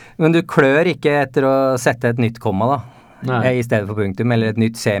 Men du klør ikke etter å sette et nytt komma da? Nei. I stedet for punktum, eller et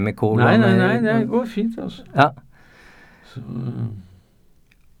nytt semikolon? Nei, det går fint, altså. Ja. Så...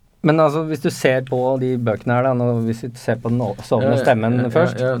 Men altså, hvis du ser på de bøkene her da, hvis du ser på den sovende stemmen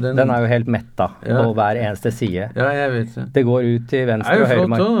først, den er jo helt metta på hver eneste side. Ja, jeg vet det. Det går ut til venstre og høyre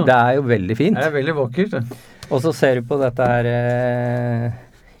mark. Det er jo veldig fint. Det er veldig vakkert, det. Og så ser du på dette her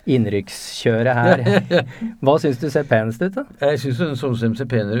innrykkskjøret her. Hva synes du ser penest ut da? Jeg synes den sånn ser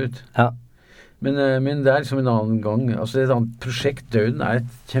penere ut. Ja. Men det er liksom en annen gang. Altså et annet prosjekt, Døden er et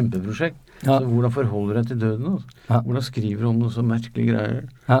kjempeprosjekt. Ja. Så hvordan forholder du deg til døden? Altså? Ja. Hvordan skriver du om noe så merkelige greier?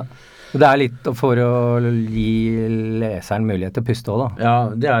 Ja. Det er litt for å gi leseren mulighet til å puste også da. Ja,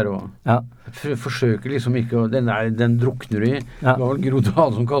 det er det også. Ja. Forsøker liksom ikke, den drukner i. Det var vel Gro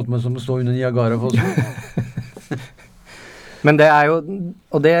Dahl som kalte meg som å stå under Niagara-fossen. Men det er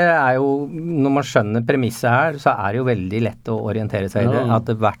jo, når man skjønner premisset her, så er det jo veldig lett å orientere seg i det, at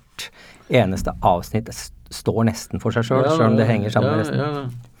hvert eneste avsnitt står nesten for seg selv, selv om det henger sammen med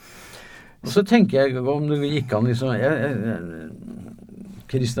resten. Og så tenker jeg om det gikk an liksom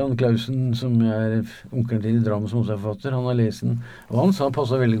Christian Clausen, som er onkelen til i Drammen som også er forfatter, han har lest den, og han sa han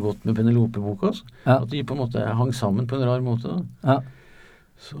passet veldig godt med Penelope-boka også. Ja. At de på en måte hang sammen på en rar måte. Da. Ja.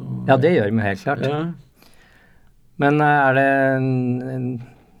 Så, Ja, det gjør vi helt klart. Ja. Men er det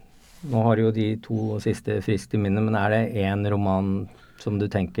nå har jo de to siste friskt i minnet, men er det en roman som du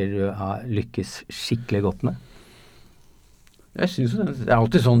tenker du har lykkes skikkelig godt med? Jeg synes det er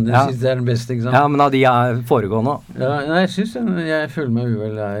alltid sånn, jeg synes det er den beste, ikke sant? Ja, men av de foregående også. Ja, nei, jeg synes jeg føler meg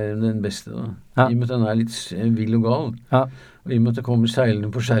uvel er den beste da. Ja. I og med at den er litt vill og gal. Ja. Og i og med at det kommer seilende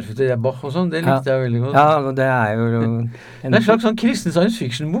på skjerfet til Bach og sånn, det likte jeg veldig godt. Ja, det er jo det er en slags sånn kristen science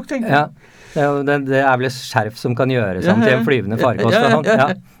fiction-bok, tenker jeg. Ja, det er vel et skjerf som kan gjøre sånn til en flyvende farkost.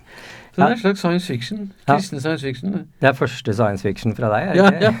 Ja. Så det er en slags science fiction, kristen science fiction. Det er første science fiction fra deg, er det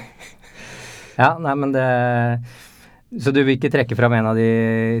ikke? Ja. Ja, nei, men det... Så du vil ikke trekke frem en av de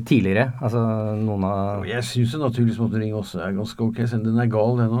tidligere? Altså noen av... Jeg synes det naturlig smått ring også er ganske ok, selv den er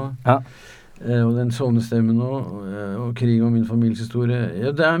gal, den også. Ja. Og den sovnestemmen og krig og min familieshistorie.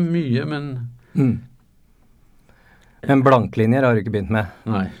 Ja, det er mye, men... Men blanklinjer har du ikke begynt med?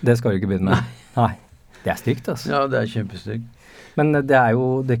 Nei. Det skal du ikke begynne med? Nei. Det er stygt, altså. Ja, det er kjempestygt. Men det er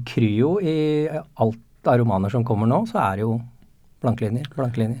jo, det kryr jo i alt av romaner som kommer nå, så er det jo blanklinjer. Ja,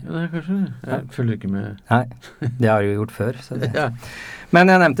 det er kanskje det. Jeg følger ikke med. Nei, det har du gjort før. Så det. Ja. Men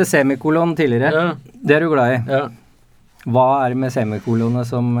jeg nevnte semikolon tidligere. Ja. Det er du glad i. Ja. Hva er det med semikolonene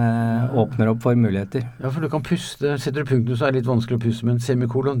som åpner opp for muligheter? Ja, for du kan puste. Setter du punktum, så er det litt vanskelig å puste, men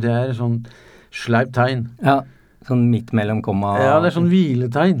semikolon, det er sånn sleipt tegn. Ja, sånn midt mellom komma. Ja, det er sånn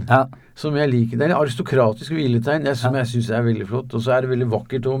hviletegn. Ja. Som jeg liker. Det er en aristokratisk hviletegn, som jeg synes er veldig flott. Og så er det veldig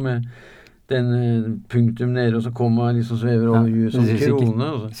vakkert også med den punktum nede, og så komma liksom svever over sånn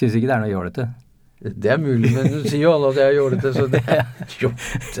krone. Synes ikke det er noe jålete. Det er mulig, men du sier jo alle at det er jålete, så det er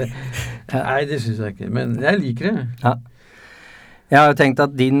jålete. Nei, det synes jeg ikke. Men jeg liker det. Ja. Jeg har jo tenkt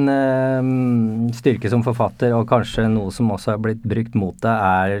at din styrke som forfatter, og kanskje noe som også har blitt brukt mot deg,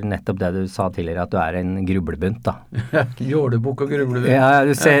 er nettopp det du sa tidligere, at du er en grublebunt, da. Jålebukk og grublebunt. Ja,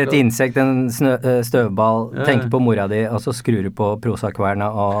 du ser et insekt, en støvball, tenker på mora di, og så skrur du på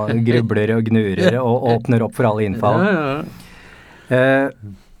prosakverna og grubler og gnurer og åpner opp for alle innfall.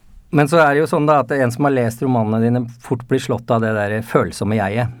 Men så er det jo sånn da at en som har lest romanene dine fort blir slått av det der følsomme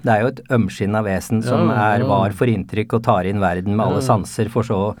jeget. Det er jo et ømskinn av vesen som var for inntrykk og tar inn verden med alle sanser, for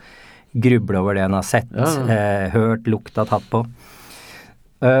så å gruble over det en har sett, hørt, lukta, tatt på.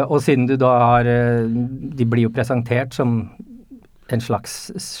 Og siden du da har, de blir jo presentert som en slags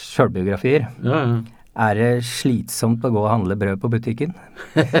selvbiografier, er det slitsomt å gå og handle brød på butikken?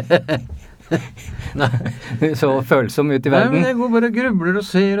 Nei. Så følsom ut i verden. Nei, men jeg går bare og grubler og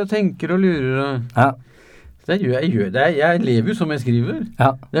ser og tenker og lurer og... Ja. Det gjør det. Jeg lever jo som jeg skriver. Ja.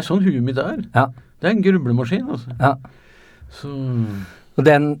 Det er sånn huet mitt er. Ja. Det er en grublemaskin, altså. Ja. Så... Og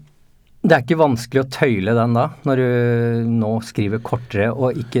det er ikke vanskelig å tøyle den da, når du nå skriver kortere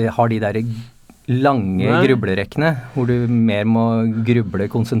og ikke har de der lange grublerekkene, hvor du mer må gruble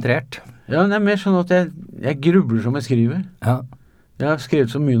konsentrert. Ja, det er mer sånn at jeg grubler som jeg skriver. Ja. Jeg har skrevet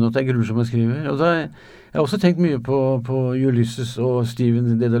så mye nå at jeg gruer som jeg skriver. Og jeg har også tenkt mye på Ulysses og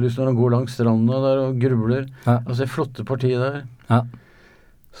Steven Dedalus når han går langs stranda der og grubler. Ja. Altså det flotte partiet der. Ja.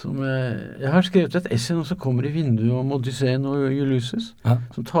 Som jeg har skrevet et essay nå som kommer i vinduet om Odysseen og Ulysses. Ja.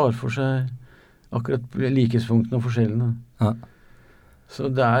 Som tar for seg akkurat likhetspunktene og forskjellene. Ja. Så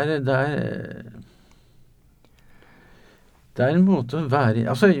det er en måte å være i.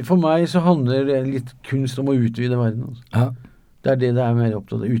 Altså for meg så handler litt kunst om å utvide verden. Altså. Ja. Det er det er mer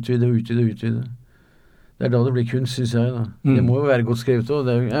opptatt av. Utvide. Det er da det blir kunst, synes jeg da. Det må jo være godt skrevet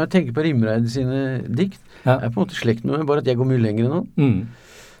også. Jeg tenker på Rimreid sine dikt. Jeg er på en måte slekt med meg, bare at jeg går mye lenger enn han.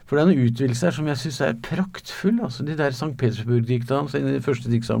 For det er en utvidelse her som jeg synes er praktfull. Altså, de der St. Petersburg-dikta hans i den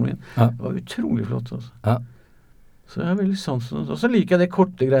første diktsamlingen. Det var utrolig flott. Altså. Ja. Så jeg har veldig sansen. Og så liker jeg det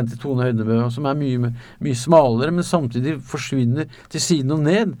korte greiene til Tone Høydebø, som er mye smalere, men samtidig forsvinner til siden og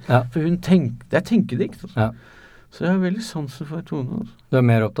ned. Ja. For det er tenkedikt. Altså. Ja. Så jeg har veldig sansen for Tone. Altså. Du er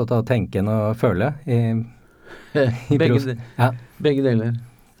mer opptatt av å tenke enn å føle i begge deler.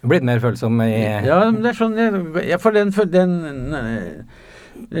 Du er blitt mer følsom i... Ja, men det er sånn... For den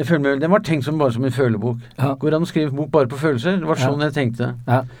var tenkt bare som en følebok. Ja. Går an å skrive bok bare på følelser? Det var sånn jeg tenkte.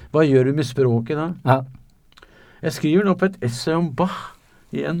 Ja. Hva gjør du med språket da? Ja. Jeg skriver nå på et essay om Bach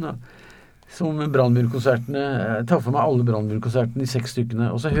igjen da. Som Brandmyrkonsertene, jeg tar for meg alle Brandmyrkonsertene, de 6 stykkene,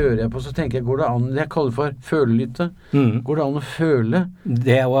 og så hører jeg på, så tenker jeg, går det an, det jeg kaller for følelytte, går det an å føle?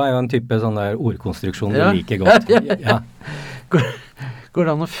 Det var jo en type sånn der ordkonstruksjon du liker godt. Ja. Går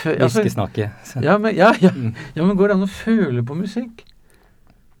det an å føle... Viskesnakke. Ja, men går det an å føle på musikk?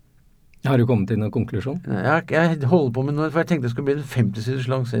 Har du kommet til noen konklusjon? Jeg holder på med noe, for jeg tenkte det skulle bli en 50-siders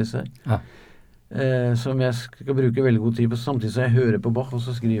lang essay. Ja. Som jeg skal bruke veldig god tid på, samtidig som jeg hører på Bach, og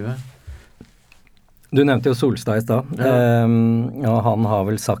så skriver jeg. Du nevnte jo Solstad i stad, og han har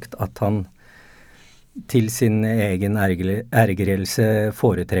vel sagt at han til sin egen ergrelse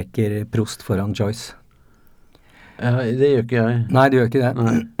foretrekker Proust foran Joyce. Det gjør ikke jeg. Nei, du gjør ikke det.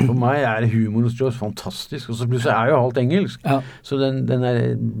 Nei. For meg er humor hos Joyce fantastisk, og så plutselig er jo alt engelsk. Ja. Så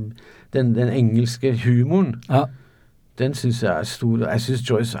den engelske humoren, den synes jeg er stor. Jeg synes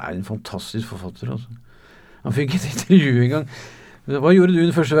Joyce er en fantastisk forfatter. Altså. Han fikk et intervju en gang. Hva gjorde du i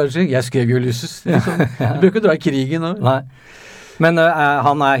den første verdenskrig? Jeg skrev Ulysses. Du bør ikke dra i krigen nå. Nei. Men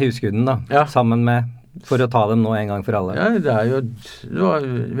han er husguden da, sammen med, for å ta dem nå en gang for alle. Ja, det var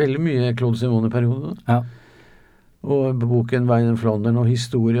veldig mye Claude Simone-periode. Ja. Og boken Veien fra London og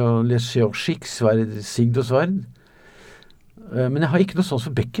historie og Les Chirurgiques, Sigd og Sverd. Men jeg har ikke noe sånt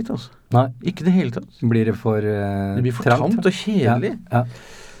for Beckett, altså. Nei. Ikke det hele tatt. Blir det for det blir for tamt og kjedelig. Ja.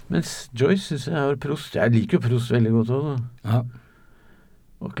 Mens Joyce synes jeg har Proust. Jeg liker jo Proust veldig godt også, da. Ja.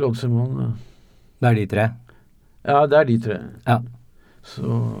 Og Claude Simone. Det er de tre? Ja, det er de tre. Ja. Så,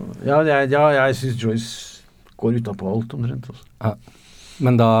 jeg synes Joyce går utenpå alt omtrent, altså. Ja.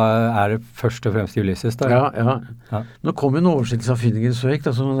 Men da er det først og fremst Ulysses, da? Ja. Nå kom jo en oversettelse av Finnegan's Wake,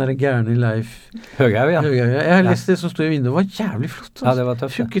 da, som den der gærne Leif Høghaug, ja. Jeg har lest det som stod i vinduet, det var jævlig flott, altså. Ja, det var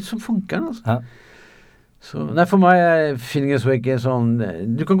tøft, ja. Fjukket som funkeren, altså. Ja. Så, nei, for meg er Finnegan's Wake sånn,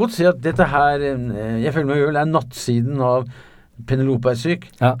 du kan godt si at dette her, jeg føler meg er nattsiden av Penelope er syk,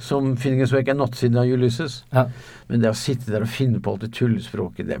 som Finnegan's Wake er nattsiden av Ulysses. Ja. Men det å sitte der og finne på alt det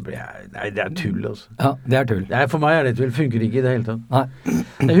tullespråket, det er tull, altså. Ja, det er tull. For meg er det tull, funker ikke i det hele tatt. Nei.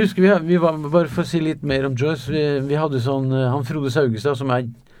 Jeg husker vi var, bare for å si litt mer om Joyce, vi hadde sånn, han Frode Saugestad, som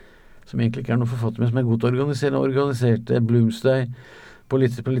egentlig ikke er noen forfatter, men som er god til å organisere, organiserte Bloomsday på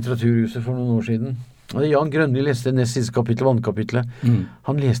Litteraturhuset for noen år siden. Og Jan Grønli leste nest siste kapittel, vannkapitlet.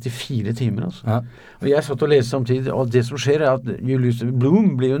 Han leste i 4 timer, altså. Ja. Og jeg satt og leste samtidig, og det som skjer er at Julius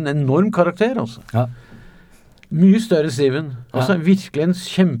Bloom blir jo en enorm karakter, altså. Ja. Mye større Steven. Altså, virkelig en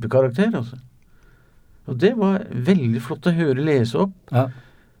kjempekarakter, altså. Og det var veldig flott å høre lese opp. Ja.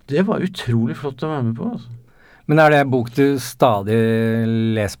 Det var utrolig flott å være med på, altså. Men er det en bok du stadig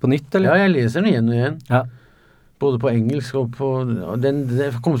leser på nytt, eller? Ja, jeg leser den igjen og igjen. Ja. Både på engelsk og på... Det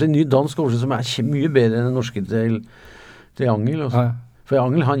kommer til en ny dansk oversett som er mye bedre enn den norske til Angel. Altså. Ja. For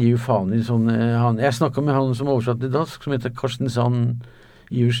Angel, han gir jo faen i sånn... jeg snakket med han som oversatt til dansk, som heter Karsten Sand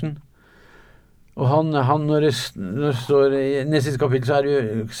Iversen. Og han når det står i neste kapittel, så er det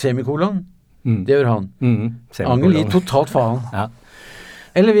jo semikolon. Det gjør han. Angel gir totalt faen. Ja.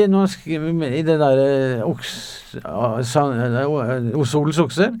 Eller når han skriver i det der Solens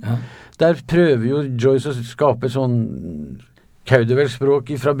okser, der prøver jo Joyce å skape sånn kaudervelspråk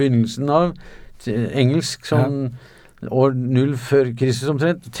fra begynnelsen av engelsk, sånn år 0 før Kristus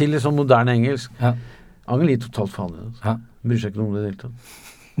omtrent, til sånn moderne engelsk. Ja. Angel gir totalt faen i det. Altså. Bryr seg ikke noe om det i det hele tatt.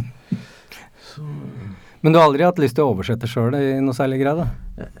 Så... Men du har aldri hatt lyst til å oversette selv i noe særlig grad, da?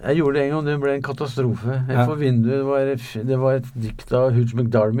 Jeg gjorde det en gang, det ble en katastrofe. For vinduet, det var et dikt av Hugh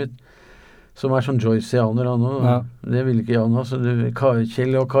McDermott, som er sånn Joyce-ianer han også. Ja. Det ville ikke Jan ha, så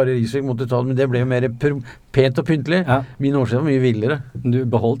Kjell og Kari Risvik måtte ta det, men det ble jo mer pent og pyntelig. Ja. Min årsett var mye villere. Du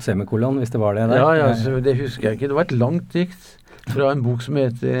beholdt semikolon, hvis det var det der? Ja, det husker jeg ikke. Det var et langt dikt fra en bok som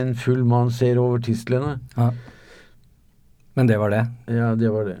heter En full mann ser over tistlene. Ja. Men det var det? Ja, det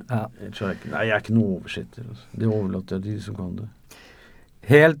var det. Ja. Nei, jeg er ikke noe oversetter. Altså. Det overlater jeg til de som kan det.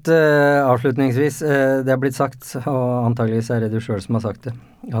 Helt avslutningsvis, det har blitt sagt, og antageligvis er det du selv som har sagt det,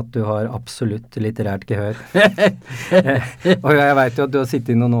 at du har absolutt litterært gehør. Og jeg vet jo at du har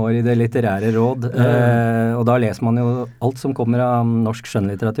sittet i noen år i det litterære råd, og da leser man jo alt som kommer av norsk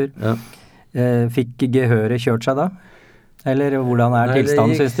skjønnlitteratur. Ja. Fikk gehøret kjørt seg da? Eller hvordan er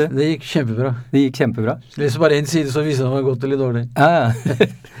tilstanden, synes du? Det gikk kjempebra. Det gikk kjempebra? Jeg leser bare en side, så viser det meg godt eller dårlig. Ja.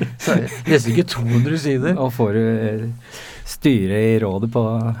 Så jeg leser ikke 200 sider. Og får du styre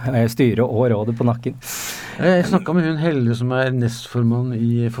og rådet på nakken. Jeg snakket med hun Helle, som er nestformann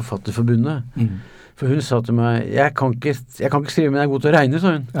i Forfatterforbundet. For hun sa til meg, jeg kan ikke skrive, men jeg er god til å regne,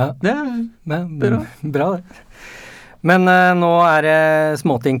 sa hun. Ja. Det er bra. Bra det. Men nå er det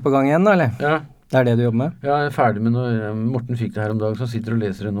småting på gang igjen, eller? Ja. Det er det du jobber med? Ja, jeg er ferdig med noe. Morten fikk det her om dagen, så han sitter og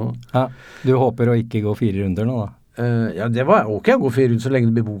leser det nå. Ja, du håper å ikke gå 4 runder nå, da? Ja, det var ok å gå 4 runder så lenge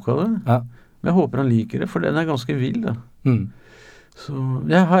det blir bok av det. Ja. Men jeg håper han liker det, for den er ganske vild, da. Så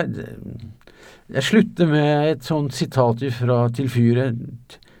jeg slutter med et sånt sitat fra Til fyret,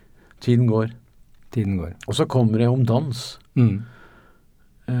 tiden går. Tiden går. Og så kommer det om dans. Jeg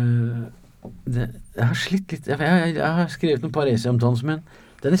har slitt litt, jeg har skrevet noen par essay om dans, men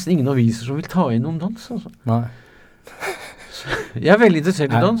Det er nesten ingen aviser som vil ta inn om dans, altså. Nei. Jeg er veldig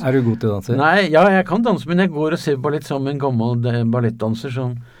interessert i dans. Er du god til å danse? Nei, ja, jeg kan danse, men jeg går og ser ballett sammen med en gammel ballettdanser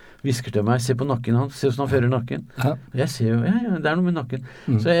som hvisker til meg, se på nakken hans, se hvordan han fører nakken. Ja. Jeg ser jo, ja, det er noe med nakken.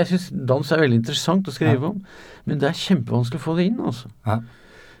 Så jeg synes dans er veldig interessant å skrive om, men det er kjempevanskelig å få det inn, altså. Ja.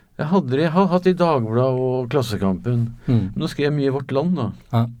 Jeg har hatt i Dagbladet og Klassekampen. Nå skriver jeg mye i Vårt Land, da.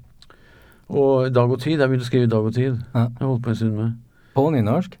 Ja. Og Dag og Tid, jeg begynte å skrive i Dag og Tid. Ja. Jeg har holdt på en stund med. På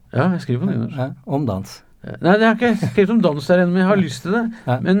nynorsk? Ja, jeg skriver på nynorsk. Ja, om dans. Nei, det har ikke skrevet om dans der ennå, men jeg har lyst til det.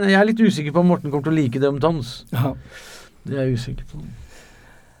 Ja. Men jeg er litt usikker på om Morten kommer til å like det om dans. Ja. Det er jeg usikker på.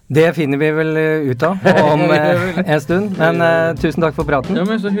 Det finner vi vel ut av om en stund, men tusen takk for praten. Ja,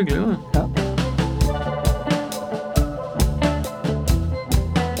 men så hyggelig, da. Ja.